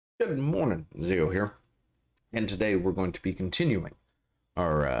Good morning, Zio here, and today we're going to be continuing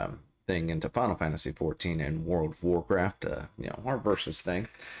our thing into Final Fantasy XIV and World of Warcraft, our versus thing.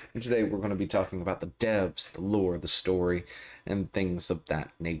 And today we're going to be talking about the devs, the lore, the story, and things of that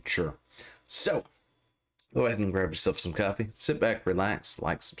nature. So, go ahead and grab yourself some coffee, sit back, relax,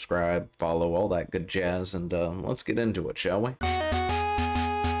 like, subscribe, follow, all that good jazz, and let's get into it, shall we?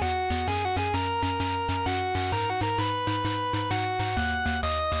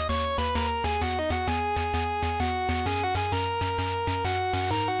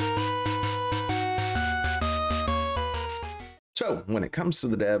 So when it comes to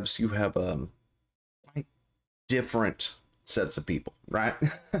the devs, you have like different sets of people, right?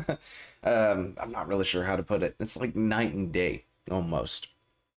 I'm not really sure how to put it. It's like night and day almost.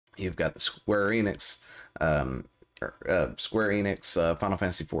 You've got the Square Enix Final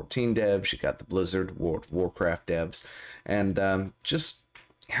Fantasy XIV devs. You got the Blizzard World of Warcraft devs, and just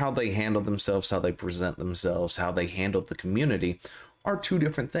how they handle themselves, how they present themselves, how they handle the community are two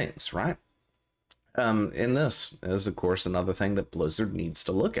different things, right? And this is, of course, another thing that Blizzard needs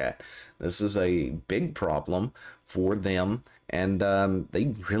to look at. This is a big problem for them, and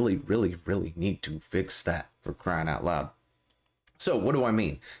they really need to fix that, for crying out loud. So what do I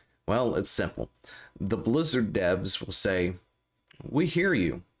mean? Well, it's simple. The Blizzard devs will say, we hear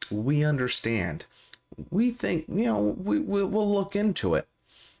you, we understand, we think, we'll look into it.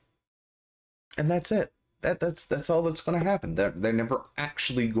 And that's it. That's all that's going to happen. They're never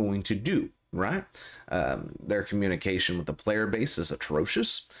actually going to do. Right? Their communication with the player base is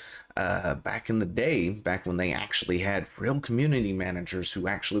atrocious. Back in the day, back when they actually had real community managers who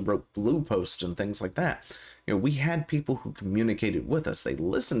actually wrote blue posts and things like that, we had people who communicated with us. They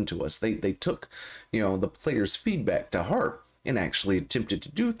listened to us. They took, the players' feedback to heart and actually attempted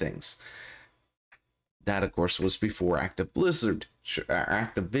to do things. That, of course, was before Activision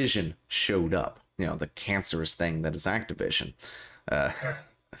showed up. The cancerous thing that is Activision.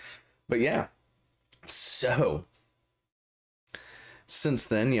 But yeah, so since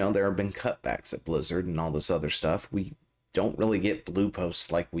then, there have been cutbacks at Blizzard and all this other stuff. We don't really get blue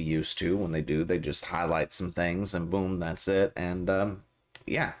posts like we used to. When they do, they just highlight some things and boom, that's it. And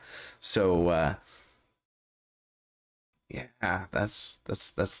yeah, so yeah, that's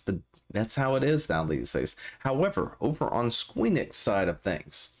how it is now these days. However, over on Squeenix's side of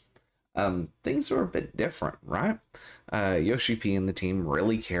things, things are a bit different, right? Yoshi P and the team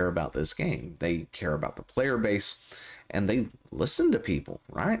really care about this game. They care about the player base, and they listen to people,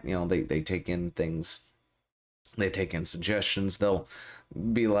 right? They take in things, they take in suggestions. They'll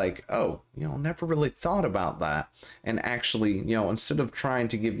be like, oh, never really thought about that. And actually, instead of trying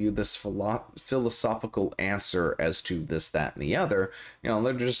to give you this philosophical answer as to this, that, and the other,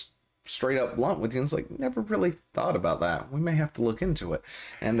 they're just straight up blunt with you. And it's like, never really thought about that. We may have to look into it.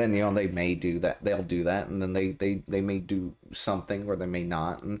 And then, they may do that. They'll do that. And then they may do something, or they may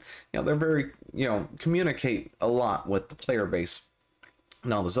not. And, they're very, communicate a lot with the player base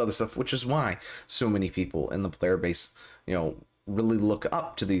and all this other stuff, which is why so many people in the player base, really look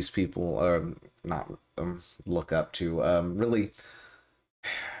up to these people, not look up to, really,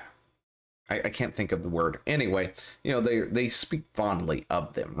 I can't think of the word. Anyway, they speak fondly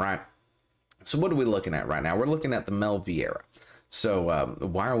of them, right? So what are we looking at right now? We're looking at the Mel Vieira. So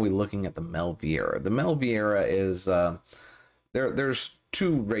why are we looking at the Mel Vieira? The Mel Vieira is, there's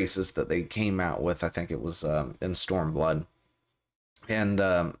two races that they came out with. I think it was in Stormblood. And,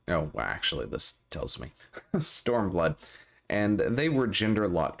 well, actually, this tells me. Stormblood. And they were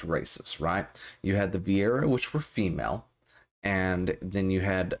gender-locked races, right? You had the Vieira, which were female. And then you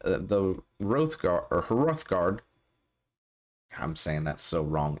had the Hrothgar, I'm saying that's so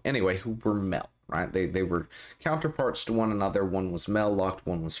wrong. Anyway, who were male, right? They were counterparts to one another. One was male locked,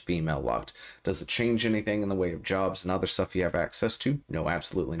 one was female locked. Does it change anything in the way of jobs and other stuff you have access to? No,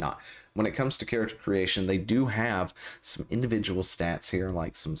 absolutely not. When it comes to character creation, they do have some individual stats here,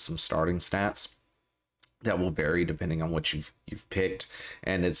 like some starting stats that will vary depending on what you've picked,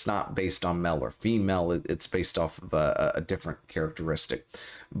 and it's not based on male or female. It's based off of a different characteristic,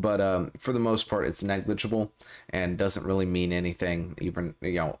 but for the most part, it's negligible and doesn't really mean anything. Even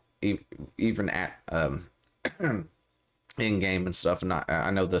even at in game and stuff. And I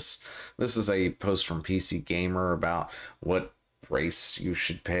know this is a post from PC Gamer about what race you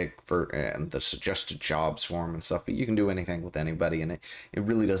should pick for and the suggested jobs for them and stuff. But you can do anything with anybody, and it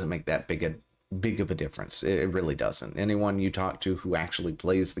really doesn't make that big of a difference. It really doesn't. Anyone you talk to who actually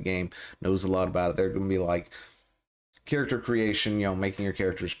plays the game knows a lot about it. They're gonna be like, character creation, you know, making your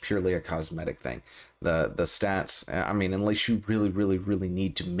characters purely a cosmetic thing. The stats, I mean, unless you really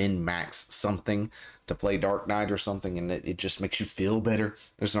need to min-max something to play Dark Knight or something, and it just makes you feel better,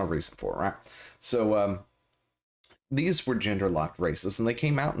 there's no reason for it, right? So these were gender locked races, and they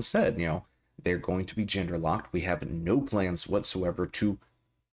came out and said, you know, they're going to be gender locked. We have no plans whatsoever to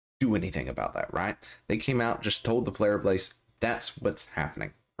do anything about that, right? They came out, just told the player base that's what's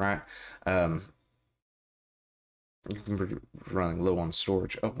happening, right? Running low on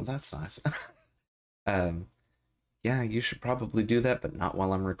storage. Oh, well, that's nice. Yeah, you should probably do that, but not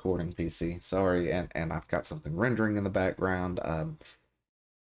while I'm recording, PC. Sorry, and I've got something rendering in the background.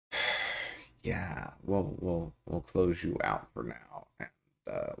 Yeah, we'll close you out for now, and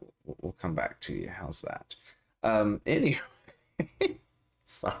we'll come back to you. How's that? Anyway,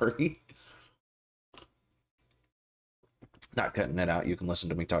 sorry. Not cutting it out. You can listen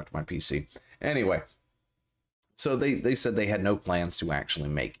to me talk to my PC. Anyway, so they said they had no plans to actually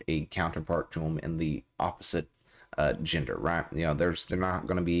make a counterpart to them in the opposite gender, right? You know, they're not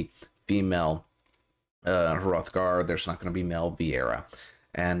going to be female Hrothgar. There's not going to be male Viera.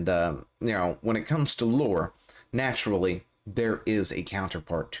 And, you know, when it comes to lore, naturally, there is a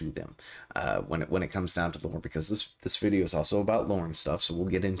counterpart to them when it comes down to lore, because this video is also about lore and stuff, so we'll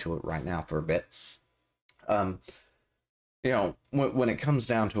get into it right now for a bit. You know, when it comes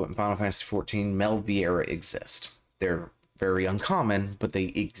down to it in Final Fantasy XIV, male Viera exist. They're very uncommon, but they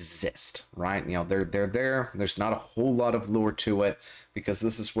exist, right? You know, they're there. There's not a whole lot of lore to it, because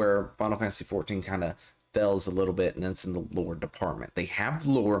this is where Final Fantasy XIV kind of fails a little bit, and it's in the lore department. They have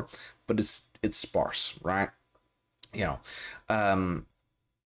lore, but it's sparse, right? You know,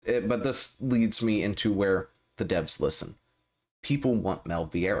 but this leads me into where the devs listen. People want Mel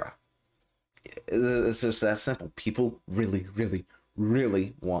Viera. It's just that simple. People really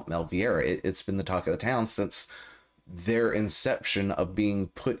want Mel Viera. It's been the talk of the town since their inception of being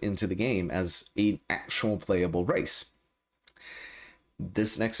put into the game as an actual playable race.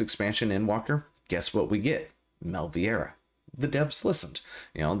 This next expansion, Endwalker, guess what we get? Mel Viera. The devs listened.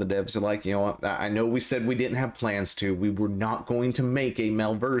 You know, the devs are like, you know what, I know we said we didn't have plans to. We were not going to make a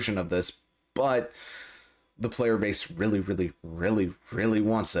Mel version of this, but the player base really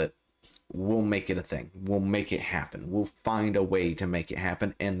wants it. We'll make it a thing. We'll make it happen. We'll find a way to make it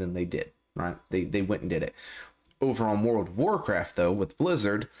happen. And then they did, right? They went and did it. Over on World of Warcraft, though, with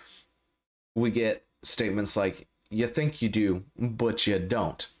Blizzard, we get statements like, you think you do, but you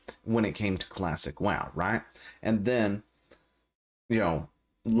don't, when it came to Classic WoW, right? And then, you know,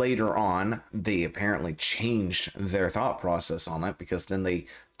 later on, they apparently changed their thought process on it, because then they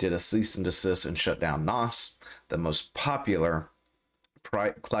did a cease and desist and shut down NOS, the most popular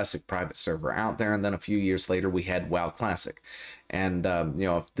Classic private server out there. And then a few years later, we had WoW Classic. And, you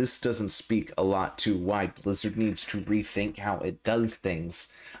know, if this doesn't speak a lot to why Blizzard needs to rethink how it does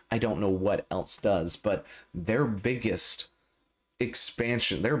things, I don't know what else does. But their biggest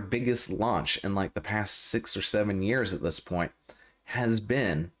expansion, their biggest launch in like the past 6 or 7 years at this point has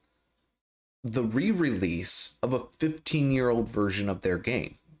been the re-release of a 15-year-old version of their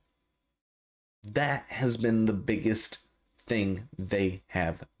game. That has been the biggest thing they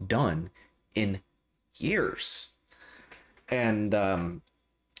have done in years. And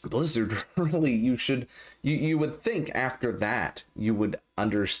Blizzard, really, you would think after that you would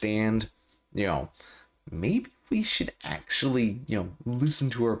understand, you know, maybe we should actually, you know, listen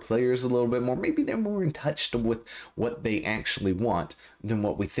to our players a little bit more. Maybe they're more in touch with what they actually want than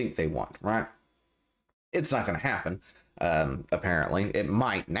what we think they want, right? It's not going to happen. Apparently it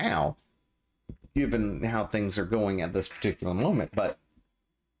might now, given how things are going at this particular moment. But,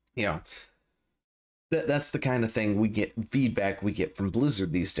 you know, that's the kind of thing we get, feedback we get from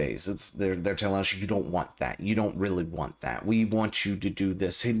Blizzard these days. It's they're telling us, you don't want that. You don't really want that. We want you to do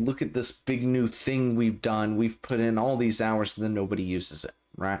this. Hey, look at this big new thing we've done. We've put in all these hours and then nobody uses it,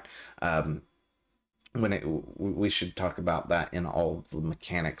 right? We should talk about that in all the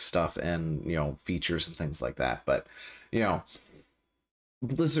mechanic stuff and, you know, features and things like that. But, you know,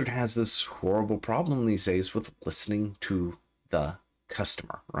 Blizzard has this horrible problem these days with listening to the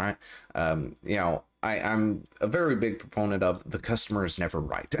customer, right? You know, I'm a very big proponent of the customer is never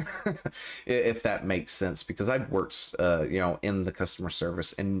right, if that makes sense, because I've worked, you know, in the customer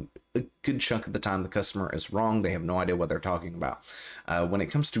service, and a good chunk of the time the customer is wrong. They have no idea what they're talking about. When it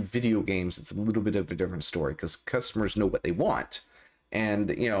comes to video games, it's a little bit of a different story, because customers know what they want. And,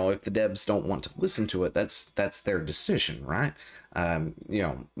 you know, if the devs don't want to listen to it, that's their decision, right? You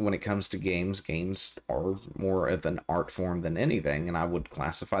know, when it comes to games are more of an art form than anything, and I would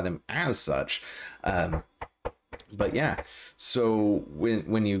classify them as such. But yeah, so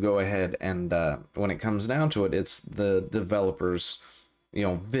when you go ahead and when it comes down to it, it's the developers,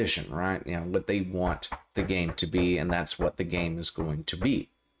 vision, right? What they want the game to be, and that's what the game is going to be.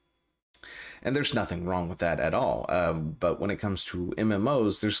 And there's nothing wrong with that at all. But when it comes to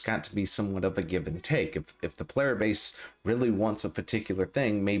MMOs, there's got to be somewhat of a give and take. If the player base really wants a particular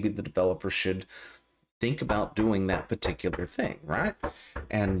thing, maybe the developer should think about doing that particular thing, right?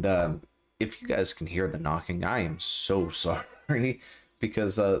 And if you guys can hear the knocking, I am so sorry,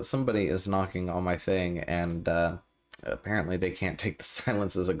 because somebody is knocking on my thing, and apparently they can't take the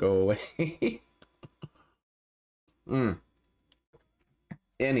silence as it go away.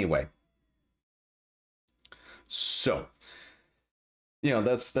 Anyway, so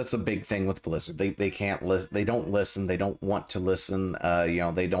that's a big thing with Blizzard. They can't listen, they don't listen, they don't want to listen,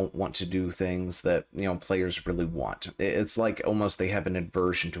 they don't want to do things that players really want. It's like almost they have an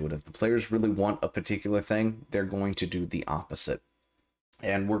aversion to it. If the players really want a particular thing, they're going to do the opposite.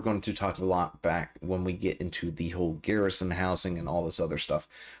 And we're going to talk a lot back when we get into the whole garrison housing and all this other stuff.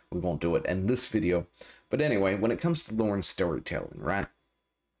 We won't do it in this video. But anyway, when it comes to lore and storytelling, right?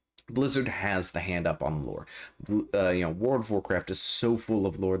 Blizzard has the hand up on lore. World of Warcraft is so full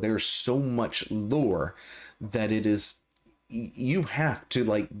of lore. There's so much lore that you have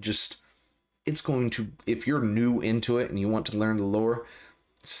to it's going to, if you're new into it and you want to learn the lore,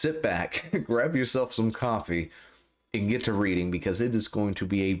 sit back, grab yourself some coffee, and get to reading, because it is going to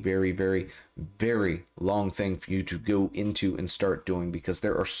be a very, very, very long thing for you to go into and start doing, because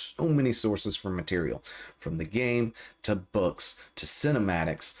there are so many sources for material, from the game to books to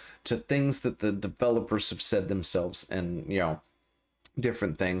cinematics to things that the developers have said themselves, and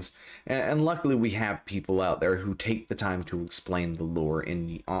different things. And luckily we have people out there who take the time to explain the lore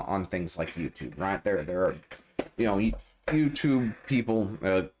on things like YouTube, right? There are YouTube people,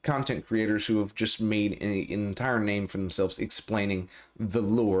 content creators who have just made an entire name for themselves explaining the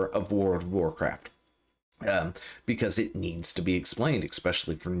lore of World of Warcraft. Because it needs to be explained,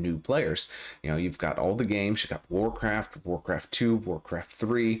 especially for new players. You've got all the games. You've got Warcraft, Warcraft 2, Warcraft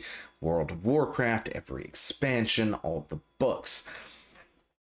 3, World of Warcraft, every expansion, all the books.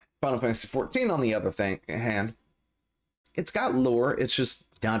 Final Fantasy 14, on the other hand, it's got lore. It's just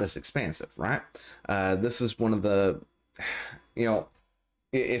not as expansive, right? This is one of the,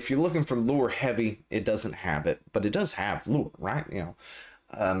 if you're looking for lore heavy, it doesn't have it, but it does have lore, right?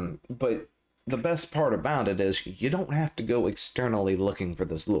 But the best part about it is you don't have to go externally looking for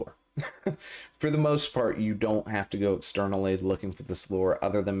this lore. For the most part, you don't have to go externally looking for this lore,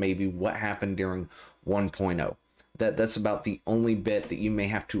 other than maybe what happened during 1.0. That's about the only bit that you may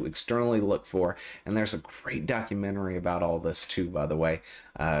have to externally look for. And there's a great documentary about all this too, by the way.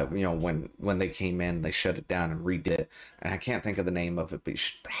 When they came in, they shut it down and redid it. And I can't think of the name of it, but you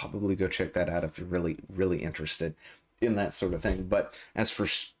should probably go check that out if you're really, really interested in that sort of thing. But as for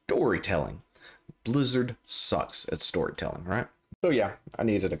storytelling, Blizzard sucks at storytelling, right? So yeah, I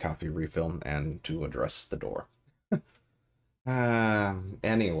needed a coffee refill and to address the door.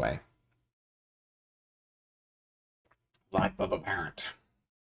 Anyway. Life of a parent.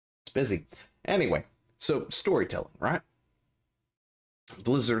 It's busy. Anyway, so storytelling, right?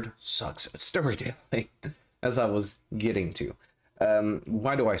 Blizzard sucks at storytelling, as I was getting to.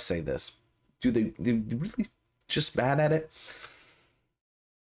 Why do I say this? Do they really just bad at it?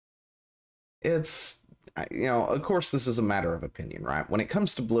 It's, of course, this is a matter of opinion, right? When it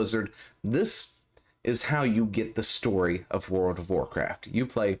comes to Blizzard, this is how you get the story of World of Warcraft. You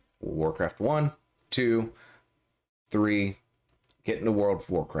play Warcraft 1, 2, 3, get into World of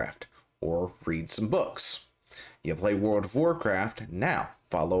Warcraft, or read some books. You play World of Warcraft, now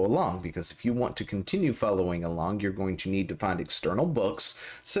follow along, because if you want to continue following along, you're going to need to find external books,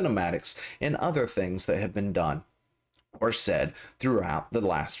 cinematics, and other things that have been done or said throughout the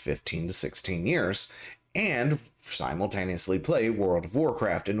last 15 to 16 years, and simultaneously play World of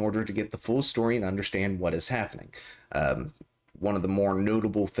Warcraft in order to get the full story and understand what is happening. One of the more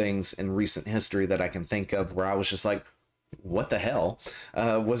notable things in recent history that I can think of where I was just like, what the hell,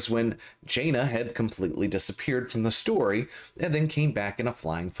 was when Jaina had completely disappeared from the story and then came back in a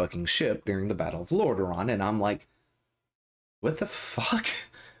flying fucking ship during the Battle of Lordaeron, and I'm like, what the fuck?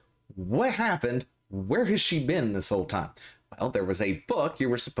 What happened? Where has she been this whole time? Well, there was a book you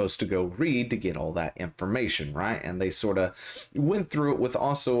were supposed to go read to get all that information, right? And they sort of went through it with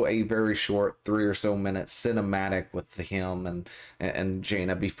also a very short 3 or so minute cinematic with him and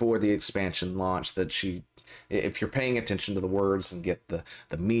Jaina before the expansion launched, that she, if you're paying attention to the words and get the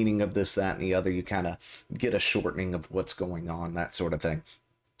meaning of this, that, and the other, you kind of get a shortening of what's going on, that sort of thing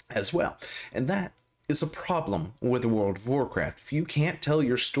as well. And that is a problem with World of Warcraft. If you can't tell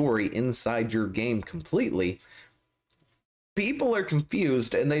your story inside your game completely, people are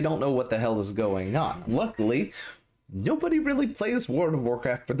confused and they don't know what the hell is going on. Luckily, nobody really plays World of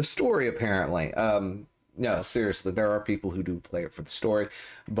Warcraft for the story, apparently. No, seriously, there are people who do play it for the story,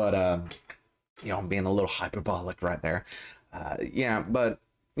 but you know, I'm being a little hyperbolic right there. Yeah, but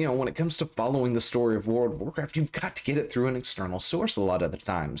you know, when it comes to following the story of World of Warcraft, you've got to get it through an external source a lot of the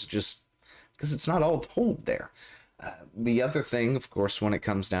times, just because it's not all told there. The other thing, of course, when it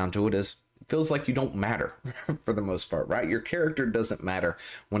comes down to it, is it feels like you don't matter for the most part, right? Your character doesn't matter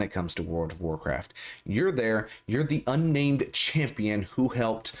when it comes to World of Warcraft. You're there, you're the unnamed champion who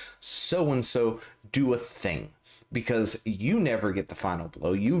helped so and so do a thing. Because you never get the final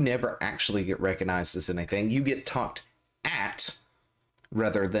blow, you never actually get recognized as anything, you get talked at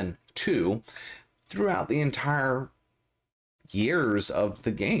rather than to throughout the entire years of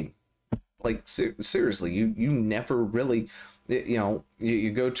the game. Like seriously, you never really, you know,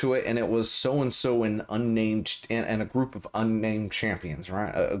 you go to it and it was so and so an unnamed and a group of unnamed champions,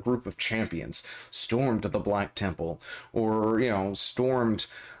 right? A group of champions stormed the Black Temple, or you know, stormed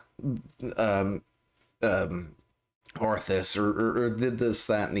Arthas, or did this,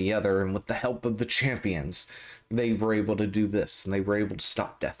 that, and the other, and with the help of the champions, they were able to do this, and they were able to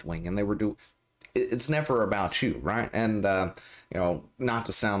stop Deathwing, and they were do. It's never about you, right? And you know, not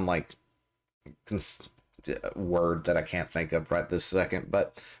to sound like a word that I can't think of right this second,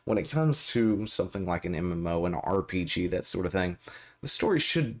 but when it comes to something like an MMO, an RPG, that sort of thing, the story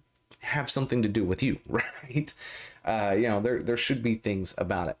should have something to do with you, right? You know, there should be things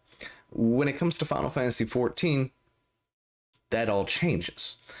about it. When it comes to Final Fantasy XIV, that all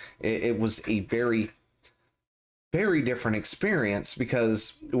changes. It was a very, very different experience,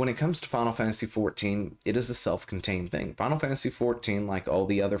 because when it comes to Final Fantasy XIV, it is a self-contained thing. Final Fantasy XIV, like all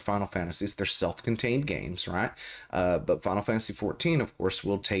the other Final Fantasies, they're self-contained games, right? But Final Fantasy XIV, of course,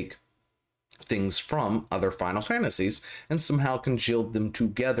 will take things from other Final Fantasies and somehow congeal them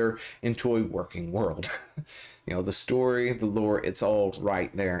together into a working world. You know, the story, the lore, it's all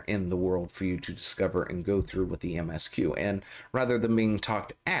right there in the world for you to discover and go through with the MSQ. And rather than being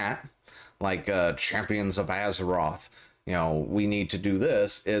talked at, like Champions of Azeroth, you know, we need to do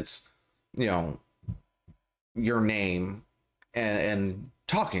this, it's, you know, your name and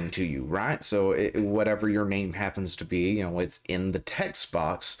talking to you, right? So whatever your name happens to be, you know, it's in the text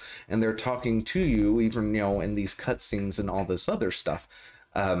box and they're talking to you, even, you know, in these cutscenes and all this other stuff.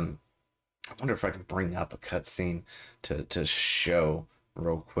 I wonder if I can bring up a cutscene to show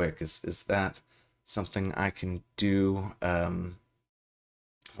real quick. Is that something I can do?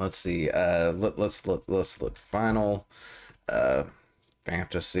 Let's see. Let's look. Final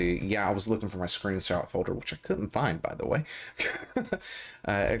Fantasy. Yeah, I was looking for my screenshot folder, which I couldn't find, by the way.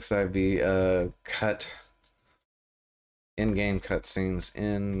 XIV cut in-game cutscenes.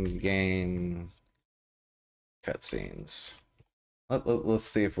 In-game cutscenes. Let's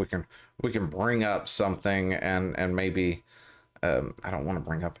see if we can bring up something, and maybe I don't want to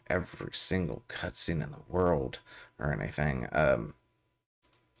bring up every single cutscene in the world or anything.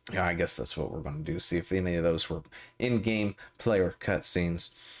 Yeah, I guess that's what we're going to do. See if any of those were in-game player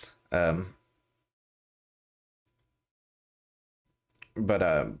cutscenes.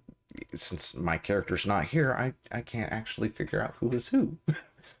 But since my character's not here, I can't actually figure out who is who. I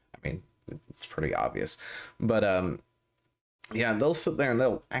mean, it's pretty obvious. But yeah, they'll sit there and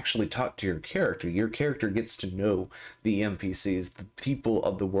they'll actually talk to your character. Your character gets to know the NPCs, the people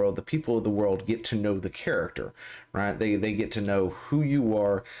of the world. The people of the world get to know the character, right? They get to know who you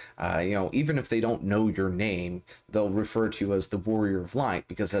are. You know, even if they don't know your name, they'll refer to you as the Warrior of Light,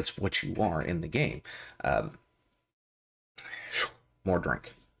 because that's what you are in the game. More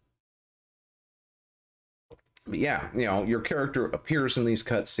drink. But yeah, you know, your character appears in these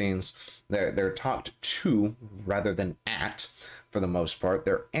cutscenes. They're talked to rather than at, for the most part.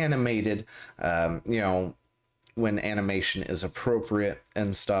 They're animated, you know, when animation is appropriate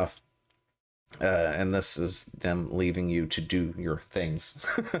and stuff. And this is them leaving you to do your things.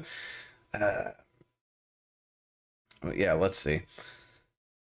 Yeah, let's see.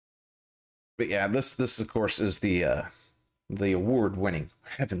 But yeah, this of course is the award-winning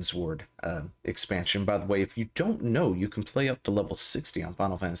Heavensward expansion. By the way, if you don't know, you can play up to level 60 on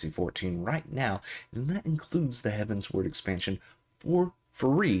Final Fantasy XIV right now, and that includes the Heavensward expansion for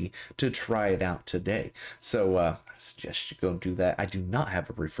free to try it out today. So I suggest you go do that. I do not have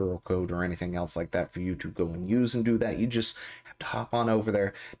a referral code or anything else like that for you to go and use and do that. You just have to hop on over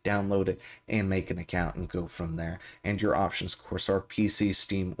there, download it, and make an account and go from there. And your options, of course, are PC,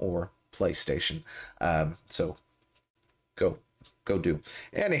 Steam, or PlayStation. So go do.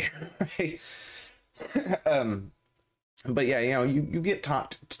 Anyway, but yeah, you know, you get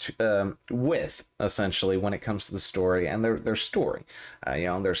talked to, with essentially, when it comes to the story and their story. You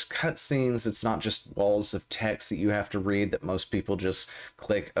know, there's cutscenes. It's not just walls of text that you have to read that most people just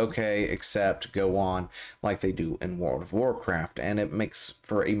click okay, accept, go on, like they do in World of Warcraft. And it makes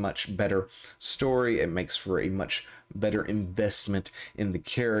for a much better story. It makes for a much better investment in the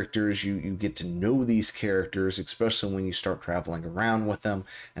characters. You get to know these characters, especially when you start traveling around with them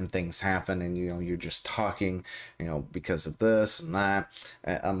and things happen, and you know, you're just talking, you know, because of this and that,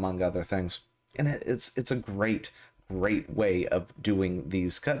 among other things. And it's a great way of doing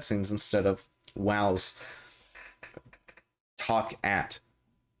these cutscenes instead of WoW's talk at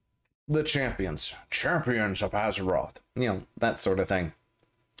the champions of Azeroth, you know, that sort of thing.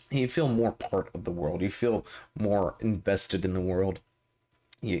 You feel more part of the world. You feel more invested in the world.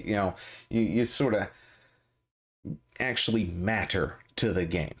 You sort of actually matter to the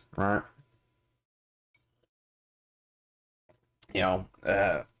game, right? You know,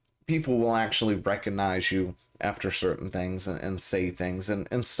 people will actually recognize you after certain things and say things,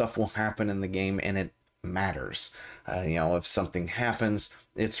 and stuff will happen in the game, and it matters. You know, if something happens,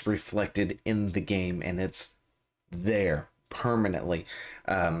 it's reflected in the game, and it's there permanently.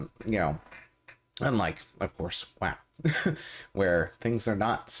 You know, unlike, of course, WoW, where things are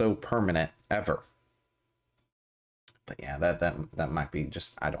not so permanent ever. But yeah, that might be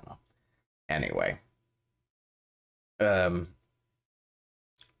just, I don't know. Anyway, yeah,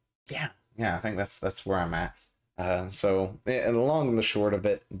 I think that's where I'm at. So, and the long and the short of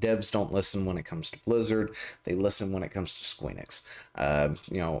it, devs don't listen when it comes to Blizzard. They listen when it comes to Squeenix.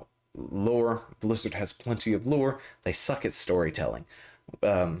 You know, lore, Blizzard has plenty of lore. They suck at storytelling.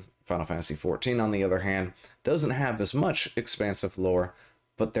 Final Fantasy XIV, on the other hand, doesn't have as much expansive lore,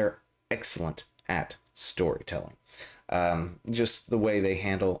 but they're excellent at storytelling. Just the way they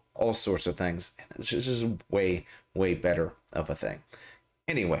handle all sorts of things, it's just way better of a thing.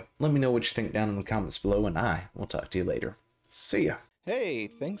 Anyway, let me know what you think down in the comments below, and I will talk to you later. See ya. Hey,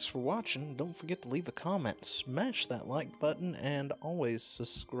 thanks for watching. Don't forget to leave a comment, smash that like button, and always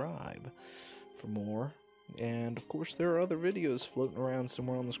subscribe for more. And of course, there are other videos floating around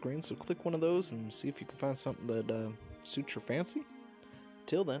somewhere on the screen, so click one of those and see if you can find something that suits your fancy.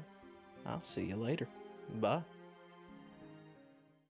 Till then, I'll see you later. Bye.